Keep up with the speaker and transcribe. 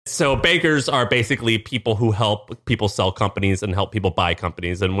So bankers are basically people who help people sell companies and help people buy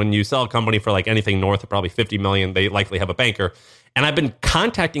companies. And when you sell a company for like anything north of probably 50 million, they likely have a banker. And I've been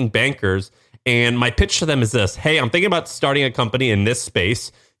contacting bankers, and my pitch to them is this: hey, I'm thinking about starting a company in this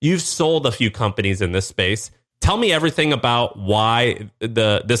space. You've sold a few companies in this space. Tell me everything about why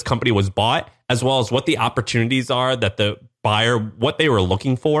this company was bought, as well as what the opportunities are that the buyer, what they were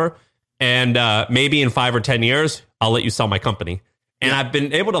looking for. And maybe in 5 or 10 years, I'll let you sell my company. And I've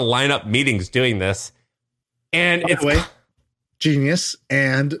been able to line up meetings doing this. And By the way, genius.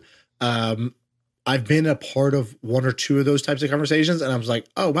 And I've been a part of one or two of those types of conversations. And I was like,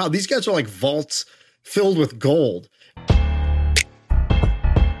 oh, wow, these guys are like vaults filled with gold.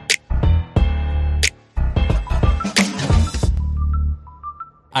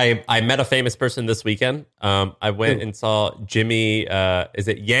 I met a famous person this weekend. I went and saw Jimmy, is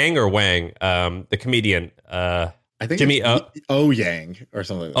it Yang or Wang? The comedian. I think Jimmy O Yang or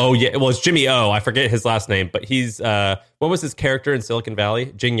something like that. Oh, yeah. Well, it's Jimmy O. I forget his last name, but he's, what was his character in Silicon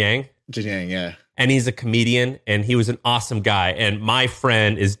Valley? Jin Yang? Jin Yang, yeah. And he's a comedian, and he was an awesome guy. And my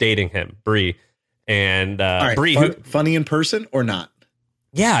friend is dating him, Bree. And right, Bree. Funny in person or not?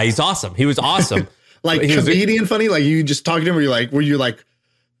 Yeah, he's awesome. He was awesome. Like comedian funny? Like you just talking to him, were you like,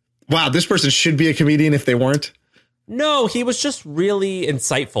 wow, this person should be a comedian if they weren't? No, he was just really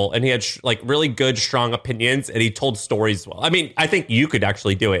insightful, and he had like really good, strong opinions, and he told stories well. I mean, I think you could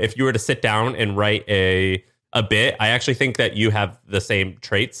actually do it if you were to sit down and write a bit. I actually think that you have the same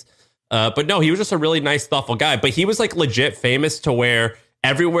traits. But no, he was just a really nice, thoughtful guy. But he was like legit famous to where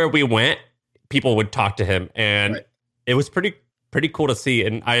everywhere we went, people would talk to him, and It was pretty cool to see.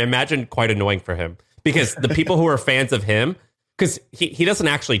 And I imagine quite annoying for him because the people who are fans of him, because he doesn't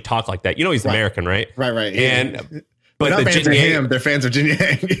actually talk like that. You know, he's American, right? Right. And but they're not fans of him. They're fans of Jin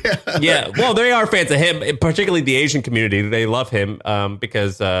Yang. Yeah. Well, they are fans of him, particularly the Asian community. They love him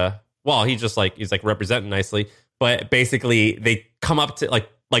because, he's like representing nicely. But basically, they come up to like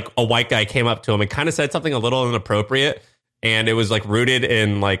a white guy came up to him and kind of said something a little inappropriate, and it was like rooted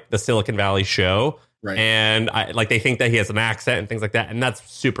in like the Silicon Valley show. Right. And they think that he has an accent and things like that, and that's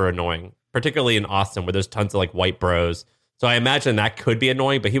super annoying, particularly in Austin where there's tons of like white bros. So I imagine that could be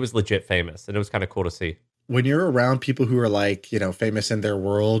annoying, but he was legit famous, and it was kind of cool to see. When you're around people who are like, you know, famous in their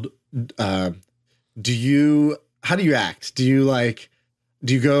world, how do you act? Do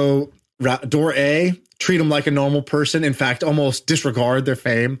you go door A, treat them like a normal person? In fact, almost disregard their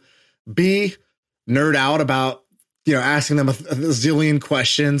fame. B, nerd out about, you know, asking them a zillion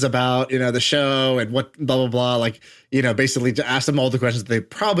questions about, you know, the show and what blah, blah, blah. Like, you know, basically to ask them all the questions that they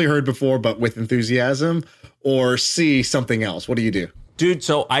probably heard before, but with enthusiasm. Or C, something else. What do you do? Dude,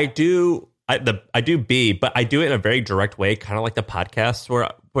 so I do B, but I do it in a very direct way, kind of like the podcast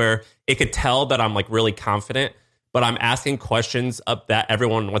where it could tell that I'm like really confident, but I'm asking questions up that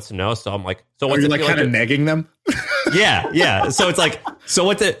everyone wants to know. So I'm like, so what's it like kind of negging them? Yeah. So it's like, so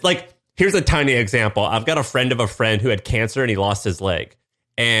what's it like? Here's a tiny example. I've got a friend of a friend who had cancer and he lost his leg.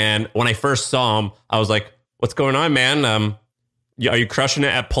 And when I first saw him, I was like, what's going on, man? Are you crushing it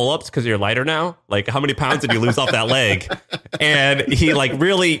at pull-ups because you're lighter now? Like, how many pounds did you lose off that leg? And he like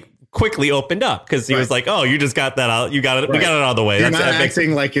really quickly opened up because he was like, oh, you just got that out. You got it. Right. We got it out of the way. You're not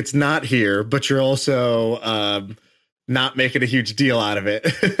acting like it's not here, but you're also not making a huge deal out of it.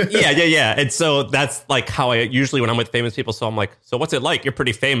 Yeah. And so that's like how I usually when I'm with famous people. So I'm like, so what's it like? You're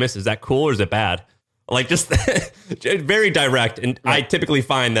pretty famous. Is that cool or is it bad? Like just very direct. And I typically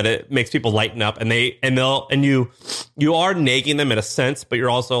find that it makes people lighten up and you are nagging them in a sense, but you're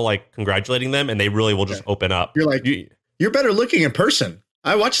also like congratulating them and they really will just open up. You're like, you're better looking in person.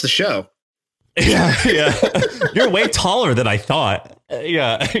 I watched the show. Yeah. You're way taller than I thought.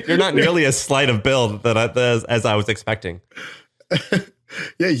 Yeah. You're not nearly as slight of build as I was expecting.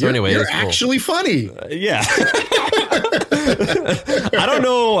 Yeah. You're actually funny. Yeah. I don't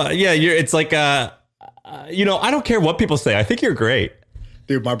know. Yeah. It's like, I don't care what people say. I think you're great.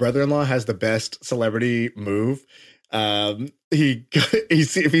 Dude, my brother-in-law has the best celebrity move. If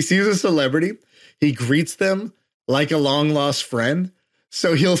he sees a celebrity, he greets them like a long lost friend.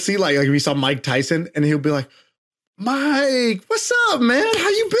 So he'll see like we saw Mike Tyson and he'll be like, Mike, what's up, man? How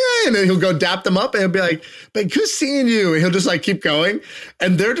you been? And he'll go dap them up and he'll be like, man, good seeing you. And he'll just like keep going.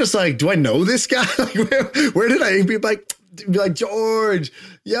 And they're just like, do I know this guy? Like, where did I be like, George,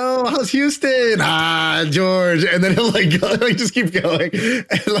 yo, how's Houston? George. And then he'll like just keep going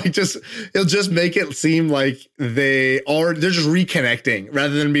and like he'll just make it seem like they're just reconnecting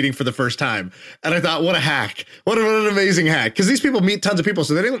rather than meeting for the first time. And I thought, what a hack. What an amazing hack. Because these people meet tons of people,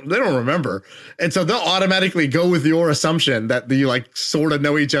 so they don't remember. And so they'll automatically go with your assumption that you like sort of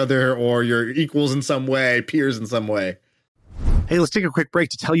know each other or you're equals in some way, peers in some way. Hey, let's take a quick break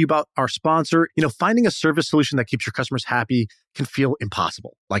to tell you about our sponsor. Finding a service solution that keeps your customers happy can feel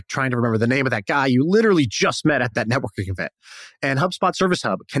impossible, like trying to remember the name of that guy you literally just met at that networking event. And HubSpot Service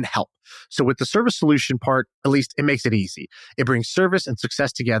Hub can help. So with the service solution part, at least it makes it easy. It brings service and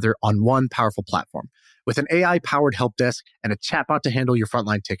success together on one powerful platform with an AI-powered help desk and a chatbot to handle your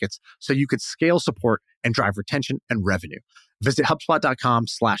frontline tickets so you could scale support and drive retention and revenue. Visit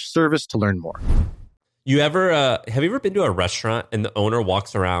HubSpot.com/service to learn more. Have you ever been to a restaurant and the owner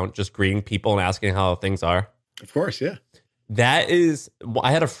walks around just greeting people and asking how things are? Of course, yeah.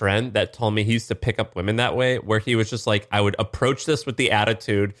 I had a friend that told me he used to pick up women that way, where he was just like, I would approach this with the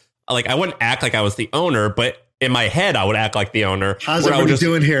attitude, like I wouldn't act like I was the owner, but in my head, I would act like the owner. How's everybody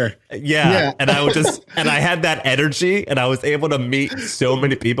doing here? Yeah. And I would and I had that energy, and I was able to meet so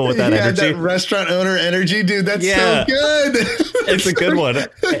many people with that energy. That restaurant owner energy, dude. That's so good. It's a good one.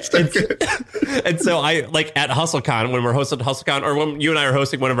 And so I, like, at HustleCon, when we're hosting HustleCon, or when you and I are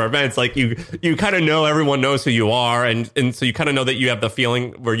hosting one of our events, like you kind of know everyone knows who you are. And so you kind of know that you have the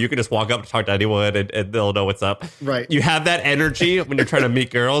feeling where you can just walk up to talk to anyone and they'll know what's up. Right. You have that energy when you're trying to meet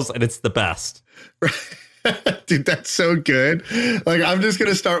girls, and it's the best. Right. Dude, that's so good. Like, I'm just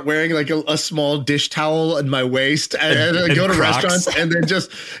gonna start wearing like a small dish towel in my waist and go to Crocs. restaurants and then just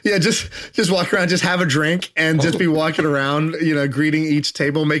walk around, just have a drink and just be walking around, greeting each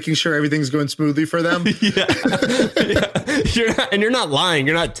table, making sure everything's going smoothly for them. Yeah. You're not lying.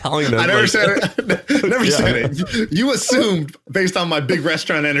 You're not telling them. I never said it. Never said it. You assumed based on my big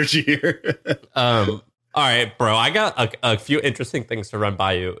restaurant energy here. All right, bro. I got a few interesting things to run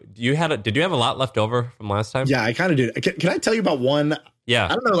by you. Did you have a lot left over from last time? Yeah, I kind of did. Can I tell you about one? Yeah.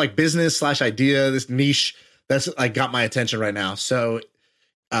 I don't know, like business/idea, this niche that's like got my attention right now. So,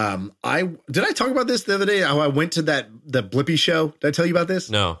 I talk about this the other day? How I went to the Blippi show. Did I tell you about this?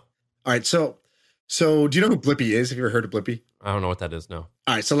 No. All right. So do you know who Blippi is? Have you ever heard of Blippi? I don't know what that is. No.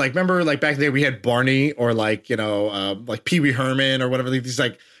 All right. So like, remember like back in the day we had Barney or like, like Pee Wee Herman or whatever. These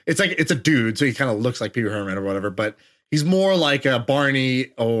it's a dude. So he kind of looks like Pee Wee Herman or whatever, but he's more like a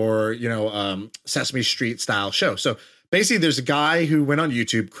Barney or, Sesame Street style show. So basically there's a guy who went on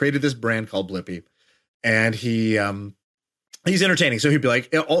YouTube, created this brand called Blippi, and he's entertaining. So he'd be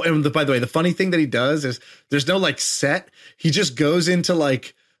like, oh, and by the way, the funny thing that he does is there's no like set. He just goes into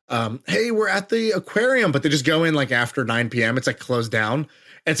like, hey, we're at the aquarium, but they just go in like after 9 p.m. It's like closed down.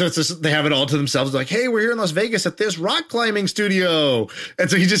 And so it's just, they have it all to themselves. Like, hey, we're here in Las Vegas at this rock climbing studio. And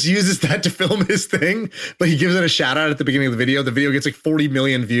so he just uses that to film his thing, but he gives it a shout out at the beginning of the video. The video gets like 40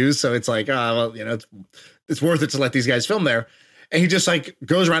 million views. So it's like, it's worth it to let these guys film there. And he just like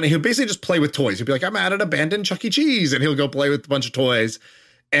goes around and he'll basically just play with toys. He'll be like, I'm at an abandoned Chuck E. Cheese. And he'll go play with a bunch of toys.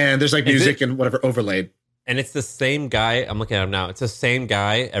 And there's like music and whatever overlaid. And it's the same guy. I'm looking at him now. It's the same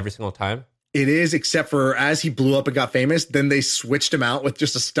guy every single time. It is, except for as he blew up and got famous, then they switched him out with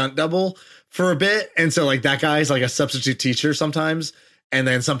just a stunt double for a bit. And so like that guy's like a substitute teacher sometimes. And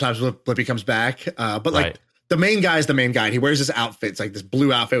then sometimes Blippi comes back. But like the main guy is the main guy. He wears this outfit. It's like this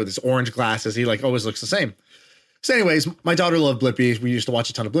blue outfit with this orange glasses. He like always looks the same. So anyways, my daughter loved Blippi. We used to watch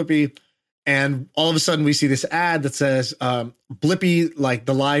a ton of Blippi. And all of a sudden we see this ad that says Blippi, like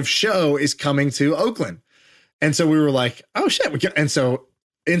the live show is coming to Oakland. And so we were like, oh shit. And so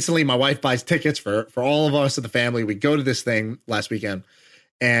instantly my wife buys tickets for all of us in the family. We go to this thing last weekend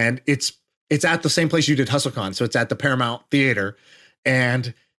and it's at the same place you did HustleCon. So it's at the Paramount Theater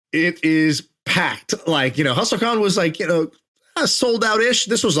and it is packed. Like, HustleCon was like, sold out ish.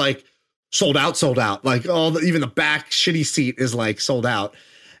 This was like sold out. Like even the back shitty seat is like sold out.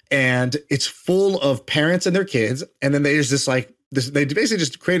 And it's full of parents and their kids. And then there's they basically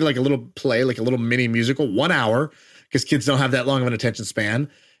just created like a little play, like a little mini musical, 1 hour, because kids don't have that long of an attention span.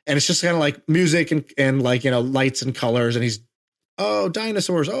 And it's just kind of like music and like, lights and colors. And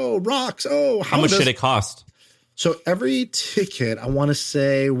dinosaurs. Oh, rocks. Oh, how much did it cost? So every ticket, I want to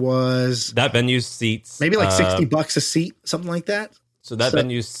say was that venue's seats, maybe like $60 a seat, something like that. So that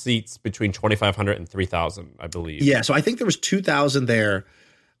venue's seats between 2,500 and 3,000, I believe. Yeah. So I think there was 2,000 there.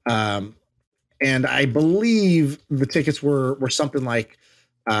 And I believe the tickets were something like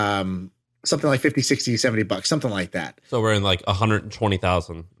 50, 60, $70, something like that. So we're in like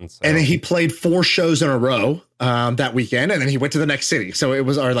 120,000. And then he played 4 shows in a row that weekend. And then he went to the next city. So it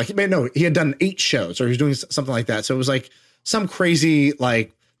was he had done 8 shows or he was doing something like that. So it was like some crazy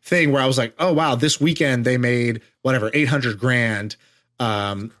like thing where I was like, oh wow, this weekend they made whatever, $800,000.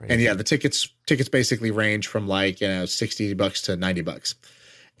 And yeah, the tickets basically range from like, $60 to $90.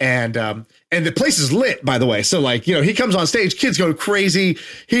 And the place is lit, by the way. So like, he comes on stage, kids go crazy.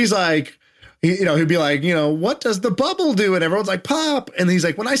 He's like, he'd be like, what does the bubble do? And everyone's like, pop. And he's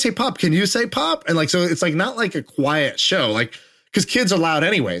like, when I say pop, can you say pop? And like, so it's like not like a quiet show. Like because kids are loud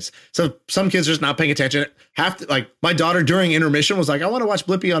anyways. So some kids are just not paying attention. My daughter during intermission was like, I want to watch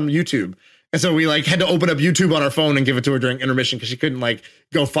Blippi on YouTube. And so we like had to open up YouTube on our phone and give it to her during intermission because she couldn't like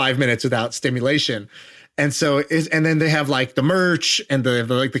go 5 minutes without stimulation. And so and then they have like the merch and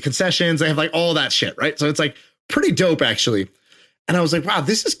the concessions. They have like all that shit, right? So it's like pretty dope actually. And I was like, wow,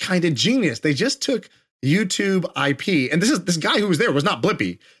 this is kind of genius. They just took YouTube IP, and this guy who was there was not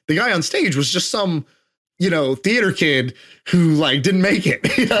Blippi. The guy on stage was just some, theater kid who like didn't make it,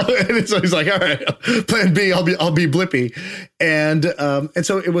 And so he's like, all right, plan B, I'll be Blippi. And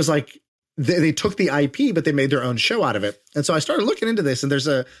so it was like they took the IP, but they made their own show out of it. And so I started looking into this, and there's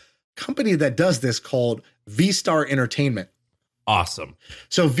a company that does this called V-Star Entertainment. Awesome.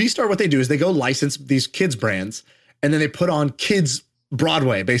 So V-Star, what they do is they go license these kids brands, and then they put on kids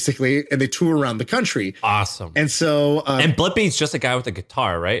Broadway basically, and they tour around the country. Awesome. And so and Blippi's just a guy with a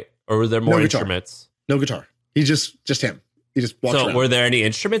guitar, right? Or were there more instruments? No guitar. He's just him. He just walks around. So were there any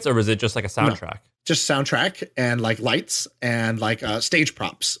instruments, or was it just like a soundtrack? No, just soundtrack and like lights and like stage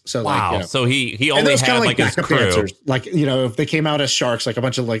props. So wow. Like, so he only had like his crew. Dancers. Like, if they came out as sharks, like a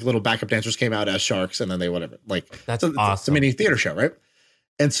bunch of like little backup dancers came out as sharks, and then they whatever. Like that's awesome. It's a mini theater show, right?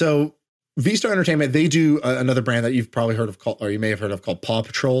 And so V-Star Entertainment, they do another brand that you've probably heard of or you may have heard of called Paw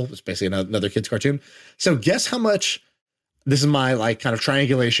Patrol. It's basically another kids cartoon. So guess how much, this is my like kind of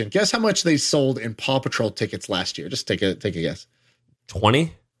triangulation. Guess how much they sold in Paw Patrol tickets last year. Just take a guess.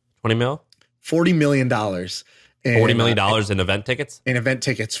 20 mil? $40 million. $40 million in event tickets? In event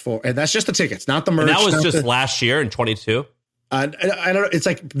tickets and that's just the tickets, not the merch. And that was just last year in 22? I don't know. It's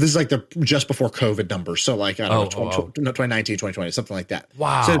like, this is like the just before COVID numbers. So like, I don't know, 2019, 2020, something like that.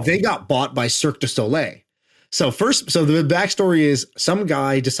 Wow. So they got bought by Cirque du Soleil. So the backstory is some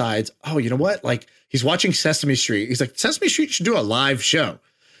guy decides, oh, you know what? Like he's watching Sesame Street. He's like, Sesame Street should do a live show.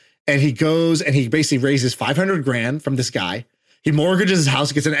 And he goes and he basically raises $500,000 from this guy. He mortgages his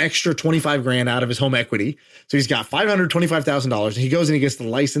house, gets an extra $25,000 out of his home equity. So he's got $525,000. And he goes and he gets the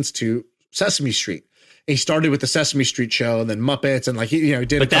license to Sesame Street. He started with the Sesame Street show and then Muppets and like, he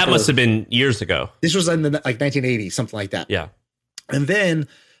did. But that must have been years ago. This was in the like 1980s, something like that. Yeah. And then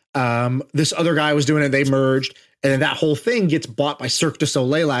this other guy was doing it. They merged. And then that whole thing gets bought by Cirque du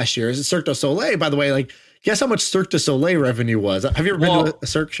Soleil last year. Is it Cirque du Soleil, by the way? Like, guess how much Cirque du Soleil revenue was? Have you ever been to a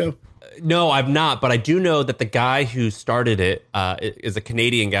Cirque show? No, I've not. But I do know that the guy who started it is a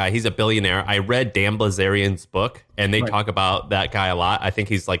Canadian guy. He's a billionaire. I read Dan Blazarian's book, and they talk about that guy a lot. I think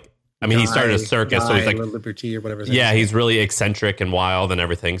he's like, he started a circus, so he's like Liberty or whatever. Yeah, he's really eccentric and wild and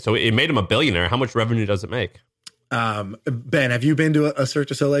everything. So it made him a billionaire. How much revenue does it make? Ben, have you been to a Cirque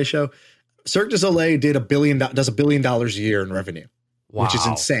du Soleil show? Cirque du Soleil does $1 billion a year in revenue, which is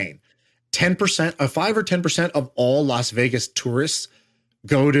insane. 10%, 5 or 10% of all Las Vegas tourists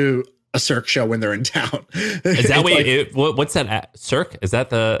go to a Cirque show when they're in town. Is that what's that? Cirque? Is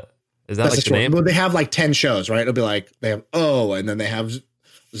that like the name? Well, they have like 10 shows, right? It'll be like they have and then they have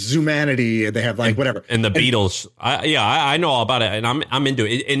Zoomanity, and they have like whatever. And the Beatles. I know all about it, and I'm into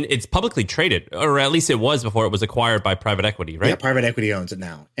it. And it's publicly traded, or at least it was before it was acquired by private equity, right? Yeah, private equity owns it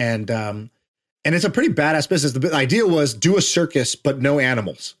now. And it's a pretty badass business. The idea was do a circus, but no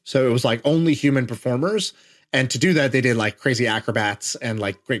animals. So it was like only human performers. And to do that, they did like crazy acrobats and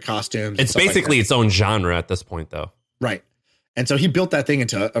like great costumes. It's basically its own genre at this point, though. Right. And so he built that thing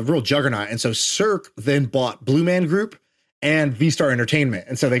into a real juggernaut. And so Cirque then bought Blue Man Group and V-Star Entertainment.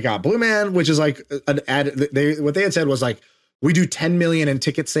 And so they got Blue Man, which is like an ad. What they had said was like, we do 10 million in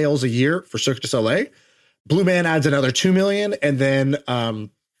ticket sales a year for Cirque du Soleil. Blue Man adds another 2 million. And then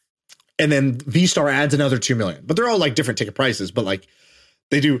V-Star adds another 2 million, but they're all like different ticket prices, but like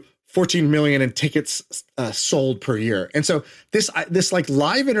they do 14 million in tickets sold per year. And so this like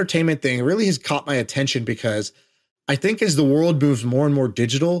live entertainment thing really has caught my attention because I think as the world moves more and more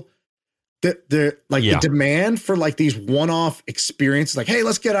digital, the demand for like these one-off experiences, like, hey,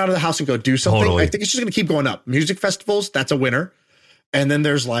 let's get out of the house and go do something. Totally. I think it's just going to keep going up. Music festivals, that's a winner. And then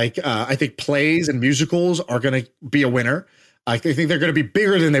there's like, I think plays and musicals are going to be a winner. I think they're going to be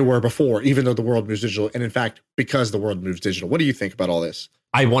bigger than they were before, even though the world moves digital. And in fact, because the world moves digital. What do you think about all this?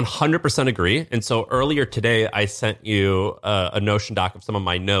 I 100% agree. And so earlier today, I sent you a Notion doc of some of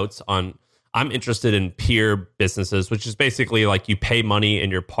my notes on, I'm interested in peer businesses, which is basically like you pay money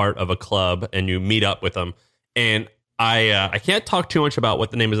and you're part of a club and you meet up with them. And I can't talk too much about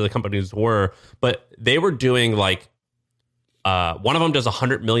what the names of the companies were, but they were doing like, one of them does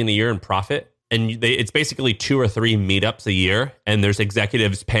 100 million a year in profit. And it's basically 2 or 3 meetups a year. And there's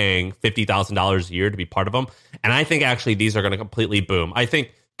executives paying $50,000 a year to be part of them. And I think actually these are going to completely boom. I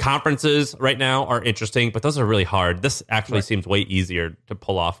think conferences right now are interesting, but those are really hard. This actually seems way easier to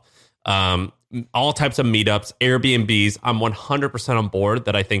pull off. all types of meetups, Airbnbs. I'm 100% on board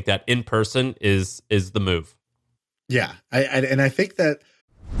that I think that in person is the move. Yeah. And I think that.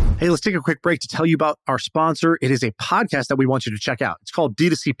 Hey, let's take a quick break to tell you about our sponsor. It is a podcast that we want you to check out. It's called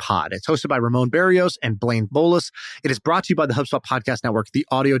D2C Pod. It's hosted by Ramon Barrios and Blaine Bolus. It is brought to you by the HubSpot Podcast Network, the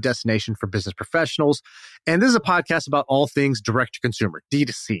audio destination for business professionals. And this is a podcast about all things direct to consumer,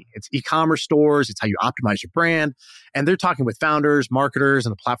 D2C. It's e-commerce stores. It's how you optimize your brand. And they're talking with founders, marketers,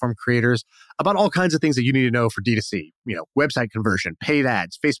 and the platform creators about all kinds of things that you need to know for D2C. You know, website conversion, paid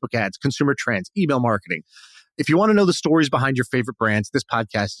ads, Facebook ads, consumer trends, email marketing. If you want to know the stories behind your favorite brands, this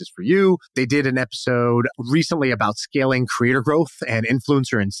podcast is for you. They did an episode recently about scaling creator growth and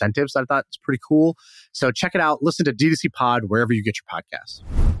influencer incentives. I thought it's pretty cool. So check it out. Listen to D2C Pod wherever you get your podcasts.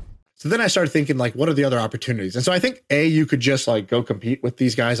 So then I started thinking, like, what are the other opportunities? And so I think, you could just like go compete with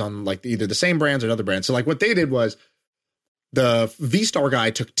these guys on like either the same brands or other brands. So like what they did was the V-Star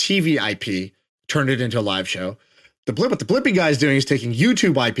guy took TV IP, turned it into a live show. What the Blippy guy is doing is taking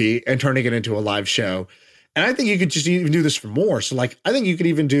YouTube IP and turning it into a live show. And I think you could just even do this for more. So like, I think you could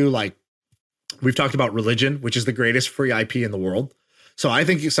even do like, we've talked about religion, which is the greatest free IP in the world. So I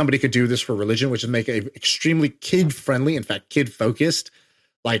think somebody could do this for religion, which is make an extremely kid friendly, in fact, kid focused,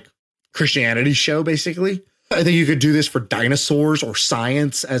 like Christianity show, basically. I think you could do this for dinosaurs or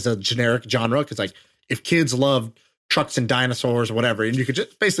science as a generic genre. Cause like if kids love trucks and dinosaurs or whatever, and you could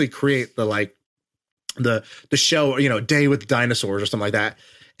just basically create the, like the show, you know, Day with Dinosaurs or something like that.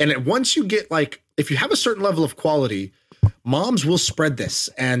 And once you get like, if you have a certain level of quality, moms will spread this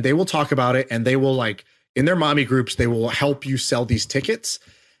and they will talk about it, and they will, like, in their mommy groups, they will help you sell these tickets.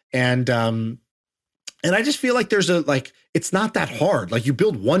 And I just feel like it's not that hard. Like, you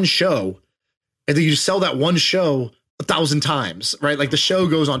build one show and then you sell that one show 1,000 times, right? Like, the show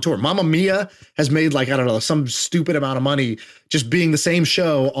goes on tour. Mamma Mia has made, like, I don't know, some stupid amount of money just being the same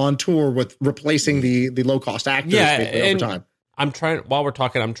show on tour with replacing the low cost actors over time. I'm trying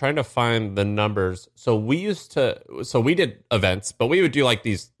to find the numbers. So we did events, but we would do like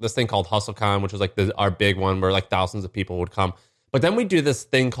this thing called HustleCon, which was like our big one where like thousands of people would come. But then we do this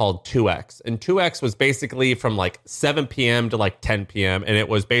thing called 2X, and 2X was basically from like 7 p.m. to like 10 p.m. And it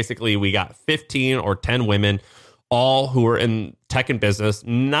was basically, we got 15 or 10 women, all who were in tech and business.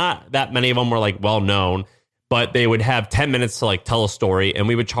 Not that many of them were like well known, but they would have 10 minutes to like tell a story, and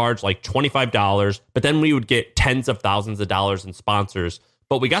we would charge like $25, but then we would get tens of thousands of dollars in sponsors.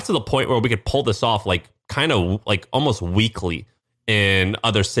 But we got to the point where we could pull this off like kind of like almost weekly in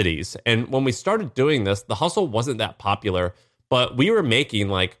other cities. And when we started doing this, the hustle wasn't that popular, but we were making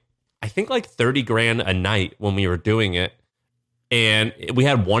like, I think like 30 grand a night when we were doing it. And we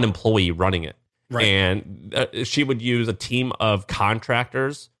had one employee running it. Right. And she would use a team of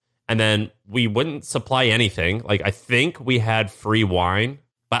contractors. And then we wouldn't supply anything. Like, I think we had free wine,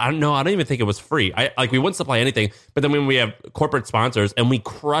 but I don't even think it was free. We wouldn't supply anything. But then when we have corporate sponsors, and we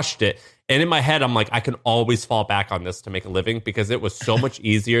crushed it. And in my head, I'm like, I can always fall back on this to make a living because it was so much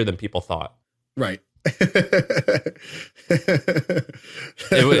easier than people thought. Right. That's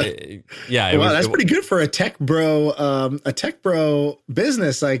pretty good for a tech bro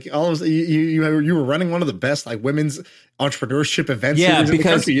business. Like, all of you were running one of the best like women's entrepreneurship events. Yeah,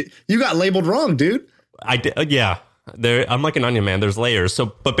 because you got labeled wrong, dude. I did. Yeah, I'm like an onion, man. There's layers. So,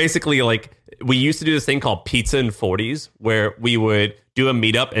 but basically, like, we used to do this thing called Pizza in 40s, where we would do a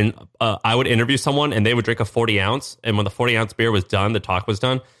meetup, and I would interview someone, and they would drink a 40 ounce, and when the 40 ounce beer was done, the talk was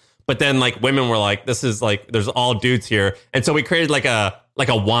done. But then like women were like, this is like, there's all dudes here. And so we created like a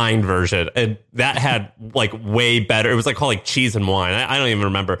wine version, and that had like way better. It was like called like cheese and wine. I don't even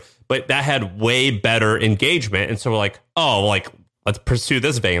remember, but that had way better engagement. And so we're like, oh, like, let's pursue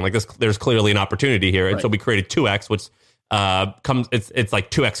this vein. Like, there's clearly an opportunity here. And so we created 2X, which it's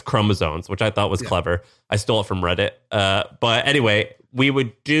like 2X chromosomes, which I thought was clever. I stole it from Reddit. But anyway, we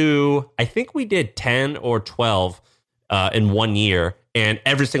would do, I think we did 10 or 12 in 1 year. And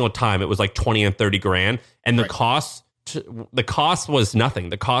every single time it was like 20 and 30 grand. And the cost was nothing.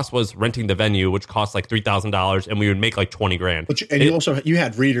 The cost was renting the venue, which cost like $3,000, and we would make like 20 grand. You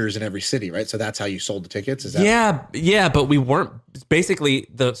had readers in every city, right? So that's how you sold the tickets. Is that? Yeah. But we weren't, basically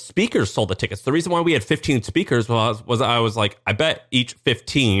the speakers sold the tickets. The reason why we had 15 speakers was I was like, I bet each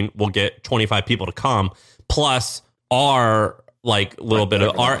 15 will get 25 people to come, plus our like little bit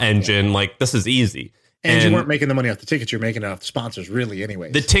of our engine. Yeah. Like, this is easy. And you weren't making the money off the tickets; you're making it off the sponsors, really.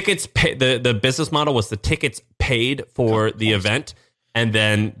 Anyways, the tickets, the business model was the tickets paid for the event, and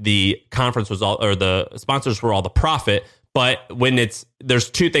then the conference was all, or the sponsors were all the profit. But when there's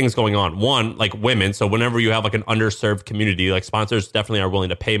two things going on. One, like women. So whenever you have like an underserved community, like sponsors definitely are willing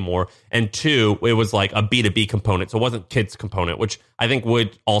to pay more. And two, it was like a B2B component. So it wasn't kids component, which I think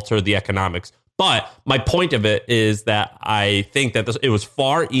would alter the economics. But my point of it is that I think that it was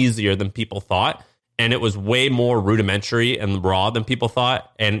far easier than people thought. And it was way more rudimentary and raw than people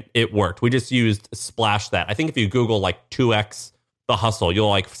thought. And it worked. We just used Splash That. I think if you Google like 2X The Hustle, you'll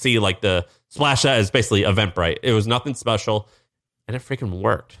like see like the Splash That is basically Eventbrite. It was nothing special. And it freaking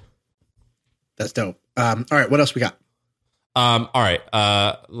worked. That's dope. All right. What else we got? All right.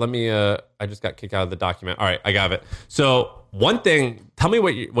 Let me, I just got kicked out of the document. All right. I got it. So one thing, tell me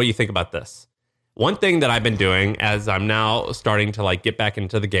what you think about this. One thing that I've been doing as I'm now starting to like get back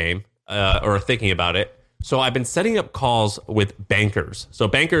into the game, or thinking about it. So I've been setting up calls with bankers. So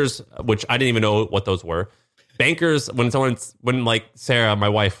bankers, which I didn't even know what those were. Bankers, when like Sarah, my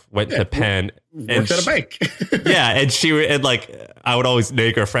wife, went to Penn and worked at a bank. yeah, and I would always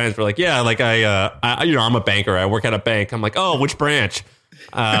make her friends were like, yeah, like I'm a banker. I work at a bank. I'm like, oh, which branch?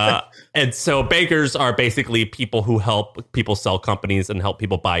 And so bankers are basically people who help people sell companies and help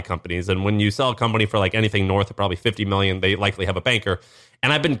people buy companies. And when you sell a company for like anything north of probably 50 million, they likely have a banker.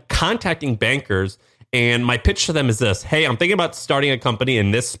 And I've been contacting bankers, and my pitch to them is this: hey, I'm thinking about starting a company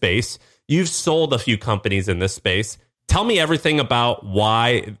in this space. You've sold a few companies in this space. Tell me everything about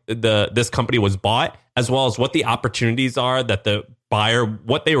why this company was bought, as well as what the opportunities are that the buyer,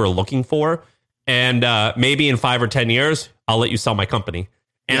 what they were looking for. And maybe in 5 or 10 years, I'll let you sell my company.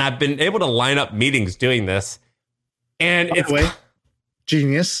 And I've been able to line up meetings doing this. And By the way,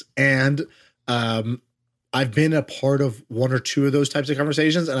 genius. And I've been a part of one or two of those types of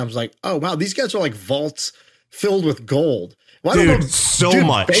conversations. And I was like, oh, wow, these guys are like vaults filled with gold. Why Dude,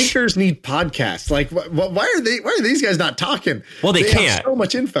 much. Bankers need podcasts. Like, why are these guys not talking? Well, they can't. Have so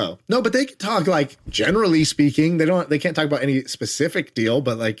much info. No, but they can talk, like, generally speaking. They can't talk about any specific deal,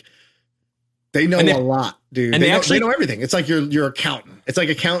 but like, they know a lot, dude. And they know everything. It's like your accountant. It's like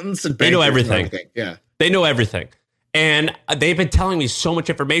accountants and bankers. They know everything. Yeah. They know everything. And they've been telling me so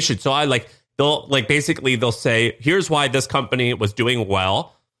much information. So they'll say, here's why this company was doing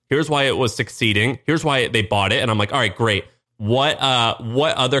well. Here's why it was succeeding. Here's why they bought it. And I'm like, all right, great. What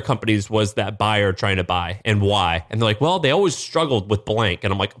other companies was that buyer trying to buy and why? And they're like, well, they always struggled with blank.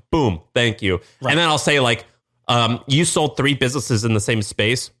 And I'm like, boom, thank you. Right. And then I'll say like, you sold 3 businesses in the same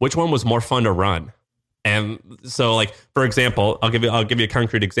space. Which one was more fun to run? And so, like, for example, I'll give you a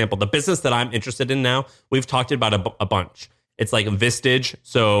concrete example. The business that I'm interested in now, we've talked about a bunch. It's like Vistage,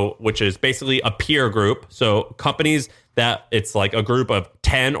 which is basically a peer group. So companies that it's like a group of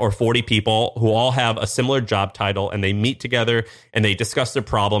 10 or 40 people who all have a similar job title, and they meet together and they discuss their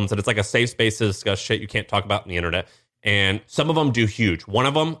problems. And it's like a safe space to discuss shit you can't talk about on the internet. And some of them do huge. One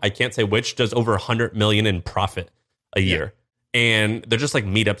of them, I can't say which, does over 100 million in profit a year. And they're just like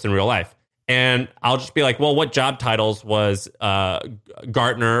meetups in real life. And I'll just be like, well, what job titles was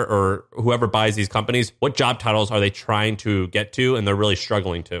Gartner or whoever buys these companies? What job titles are they trying to get to? And they're really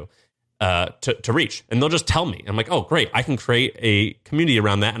struggling to reach. And they'll just tell me. I'm like, oh, great. I can create a community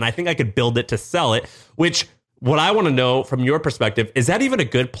around that. And I think I could build it to sell it, which what I want to know from your perspective, is that even a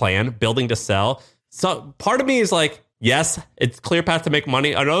good plan, building to sell? So part of me is like, yes, it's clear path to make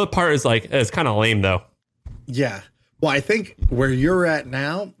money. Another part is like, it's kind of lame though. Yeah. Well, I think where you're at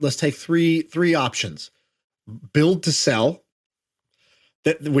now, let's take three options. Build to sell,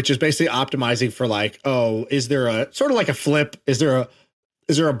 which is basically optimizing for like, oh, is there a sort of like a flip? Is there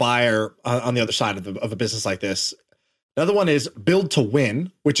a buyer on the other side of a business like this? Another one is build to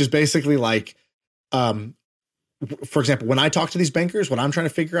win, which is basically like, for example, when I talk to these bankers, what I'm trying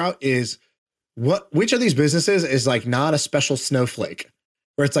to figure out is which of these businesses is like not a special snowflake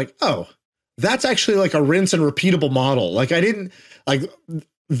where it's like, oh, that's actually like a rinse and repeatable model. Like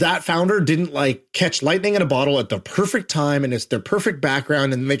that founder didn't like catch lightning in a bottle at the perfect time and it's their perfect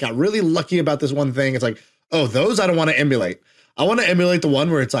background. And they got really lucky about this one thing. It's like, oh, those I don't want to emulate. I want to emulate the one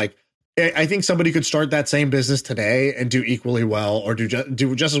where it's like, I think somebody could start that same business today and do equally well or do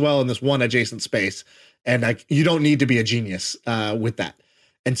just as well in this one adjacent space. And like, you don't need to be a genius with that.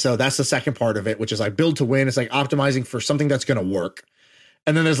 And so that's the second part of it, which is like build to win. It's like optimizing for something that's going to work.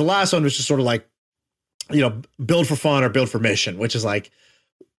 And then there's the last one, which is sort of like, build for fun or build for mission, which is like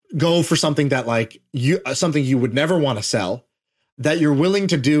go for something that like something you would never want to sell that you're willing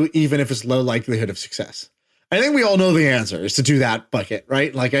to do, even if it's low likelihood of success. I think we all know the answer is to do that bucket,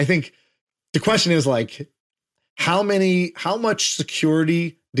 right? Like, I think the question is like, how much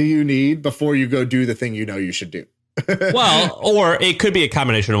security do you need before you go do the thing you should do? Well, or it could be a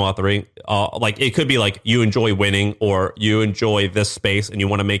combination of all three. Like it could be like you enjoy winning or you enjoy this space and you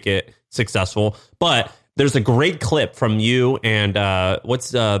want to make it successful. But there's a great clip from you and David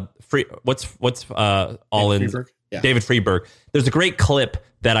Freeberg. There's a great clip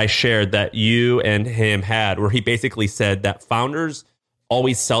that I shared that you and him had where he basically said that founders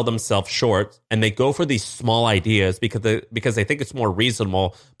always sell themselves short, and they go for these small ideas because they think it's more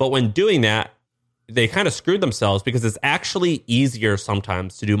reasonable. But when doing that, they kind of screwed themselves, because it's actually easier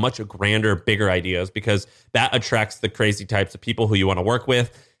sometimes to do much grander, bigger ideas, because that attracts the crazy types of people who you want to work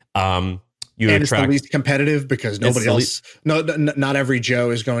with. It's the least competitive, because nobody else, not every Joe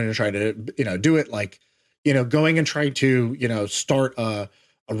is going to try to, do it. Like, going and trying to, start a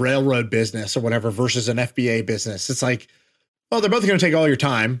railroad business or whatever versus an FBA business. It's like, well, they're both going to take all your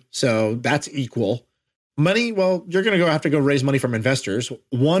time. So that's equal. Money, well, you're going to have to go raise money from investors.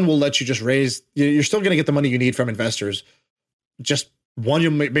 One will let you just raise, you're still going to get the money you need from investors. Just one,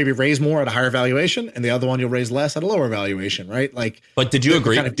 you'll maybe raise more at a higher valuation, and the other one you'll raise less at a lower valuation, right? Like, but did you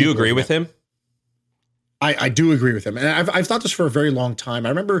agree? Do you agree with him? I do agree with him. And I've thought this for a very long time. I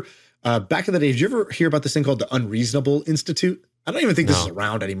remember back in the day, did you ever hear about this thing called the Unreasonable Institute? I don't even think this is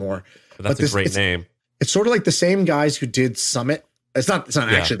around anymore. But that's a great name. It's sort of like the same guys who did Summit. It's not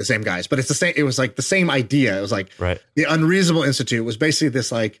actually the same guys, but it's the same. It was like the same idea. It was like the Unreasonable Institute was basically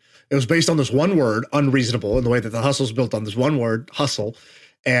this, like, it was based on this one word, unreasonable, in the way that the hustle is built on this one word, hustle,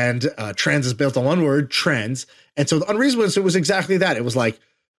 and trends is built on one word, trends. And so the Unreasonable Institute was exactly that. It was like,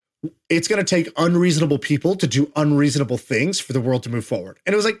 it's going to take unreasonable people to do unreasonable things for the world to move forward.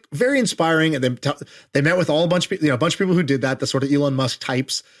 And it was like very inspiring. And then they met with a bunch of people, a bunch of people who did that, the sort of Elon Musk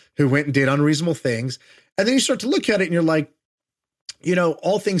types who went and did unreasonable things. And then you start to look at it and you're like,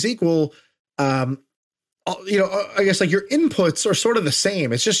 all things equal, I guess like your inputs are sort of the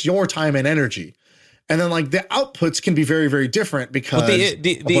same. It's just your time and energy. And then like the outputs can be very, very different because the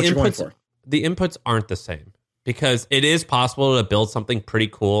inputs aren't the same. Because it is possible to build something pretty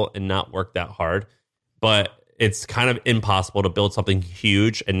cool and not work that hard, but it's kind of impossible to build something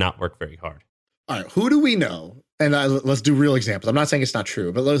huge and not work very hard. All right, who do we know? And let's do real examples. I'm not saying it's not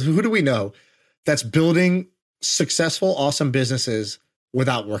true, but who do we know that's building successful, awesome businesses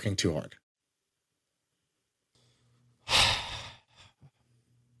without working too hard?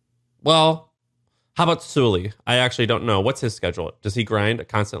 Well, how about Sully? I actually don't know. What's his schedule? Does he grind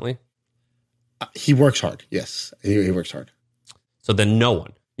constantly? He works hard. Yes, he works hard. So then no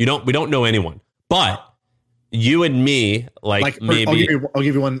one. We don't know anyone. But you and me, maybe I'll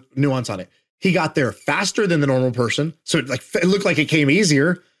give you one nuance on it. He got there faster than the normal person. So it looked like it came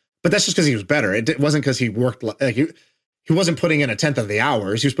easier, but that's just because he was better. It wasn't because he worked he wasn't putting in a 10th of the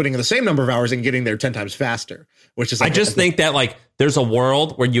hours. He was putting in the same number of hours and getting there 10 times faster, which is I just think that there's a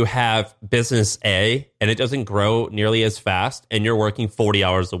world where you have business A and it doesn't grow nearly as fast and you're working 40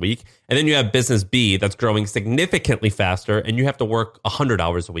 hours a week. And then you have business B that's growing significantly faster and you have to work 100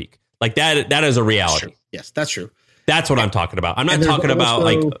 hours a week. Like that is a reality. That's yes, that's true. That's what I'm talking about. I'm not talking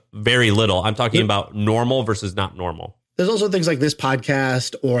about very little. I'm talking about normal versus not normal. There's also things like this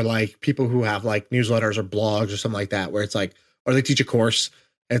podcast or like people who have like newsletters or blogs or something like that, where it's like, or they teach a course.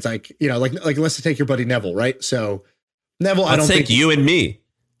 And it's like, like let's take your buddy Neville, right? So Neville, I don't think you and me.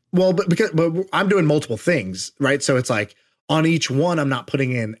 Well, but I'm doing multiple things, right? So it's like on each one, I'm not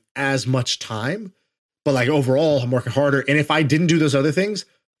putting in as much time, but like overall, I'm working harder. And if I didn't do those other things,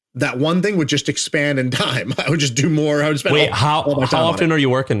 that one thing would just expand in time. I would just do more. I would spend how often are you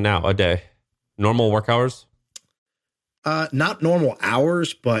working now a day? Normal work hours? Not normal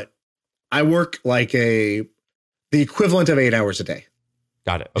hours, but I work like the equivalent of 8 hours a day.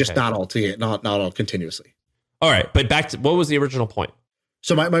 Got it. Okay. Just not all continuously. All right, but back to what was the original point?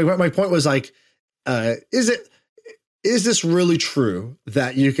 So my point was like, is this really true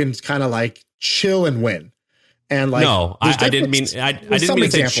that you can kind of like chill and win? And like, no, I didn't mean I didn't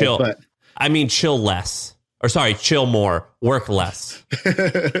mean to say chill. But I mean chill less. Or sorry, chill more, work less.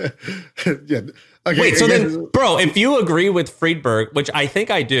 Yeah. Okay, wait, so then, bro, if you agree with Friedberg, which I think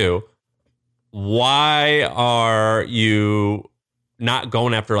I do, why are you not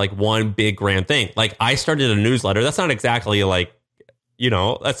going after like one big grand thing? Like I started a newsletter. That's not exactly like,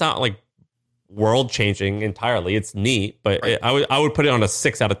 that's not like world changing entirely. It's neat, but right. I would put it on a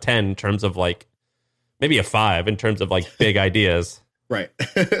 6 out of 10 in terms of like maybe a 5 in terms of like big ideas. Right.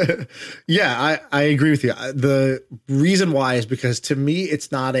 Yeah, I agree with you. The reason why is because to me,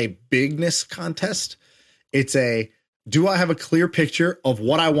 it's not a bigness contest. It's do I have a clear picture of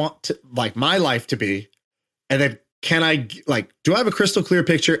what I want to like my life to be? And then do I have a crystal clear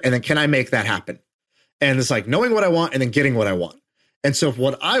picture? And then can I make that happen? And it's like knowing what I want and then getting what I want. And so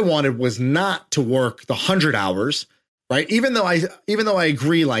what I wanted was not to work the 100 hours, right? Even though I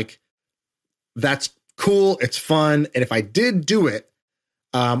agree, like that's cool. It's fun. And if I did do it,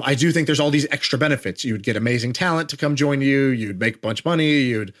 I do think there's all these extra benefits. You'd get amazing talent to come join you. You'd make a bunch of money.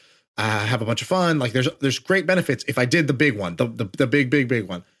 You'd have a bunch of fun. Like there's great benefits if I did the big one, the big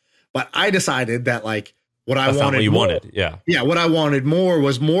one. But I decided that like What I That's wanted not what you more, wanted. Yeah. Yeah. What I wanted more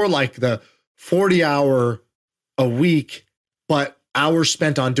was more like the 40-hour a week, but hours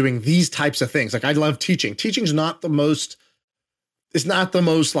spent on doing these types of things. Like I love teaching. Teaching's not the most, it's not the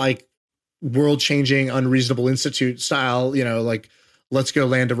most like world changing, unreasonable institute style, like let's go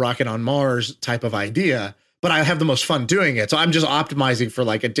land a rocket on Mars type of idea. But I have the most fun doing it. So I'm just optimizing for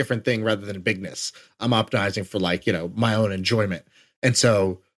like a different thing rather than bigness. I'm optimizing for like, my own enjoyment. And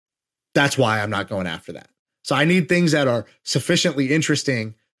so that's why I'm not going after that. So I need things that are sufficiently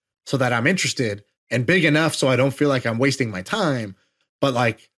interesting so that I'm interested, and big enough so I don't feel like I'm wasting my time, but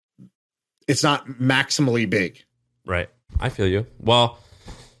like it's not maximally big. Right. I feel you. Well,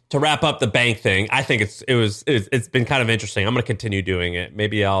 to wrap up the bank thing, I think it's been kind of interesting. I'm going to continue doing it.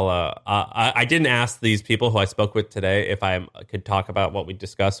 Maybe I didn't ask these people who I spoke with today if I could talk about what we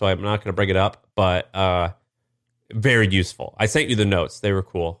discussed, so I'm not going to bring it up, but very useful. I sent you the notes. They were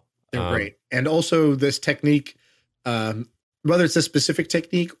cool. They're great. And also this technique, whether it's a specific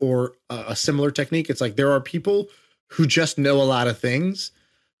technique or a similar technique, it's like there are people who just know a lot of things.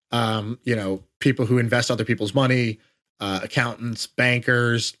 People who invest other people's money, accountants,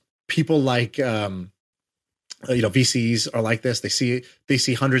 bankers, people like, VCs are like this. They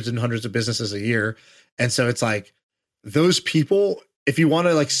see hundreds and hundreds of businesses a year. And so it's like those people, if you want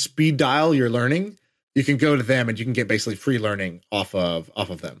to like speed dial your learning, you can go to them and you can get basically free learning off of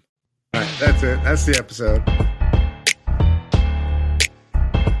them. All right. That's it. That's the episode.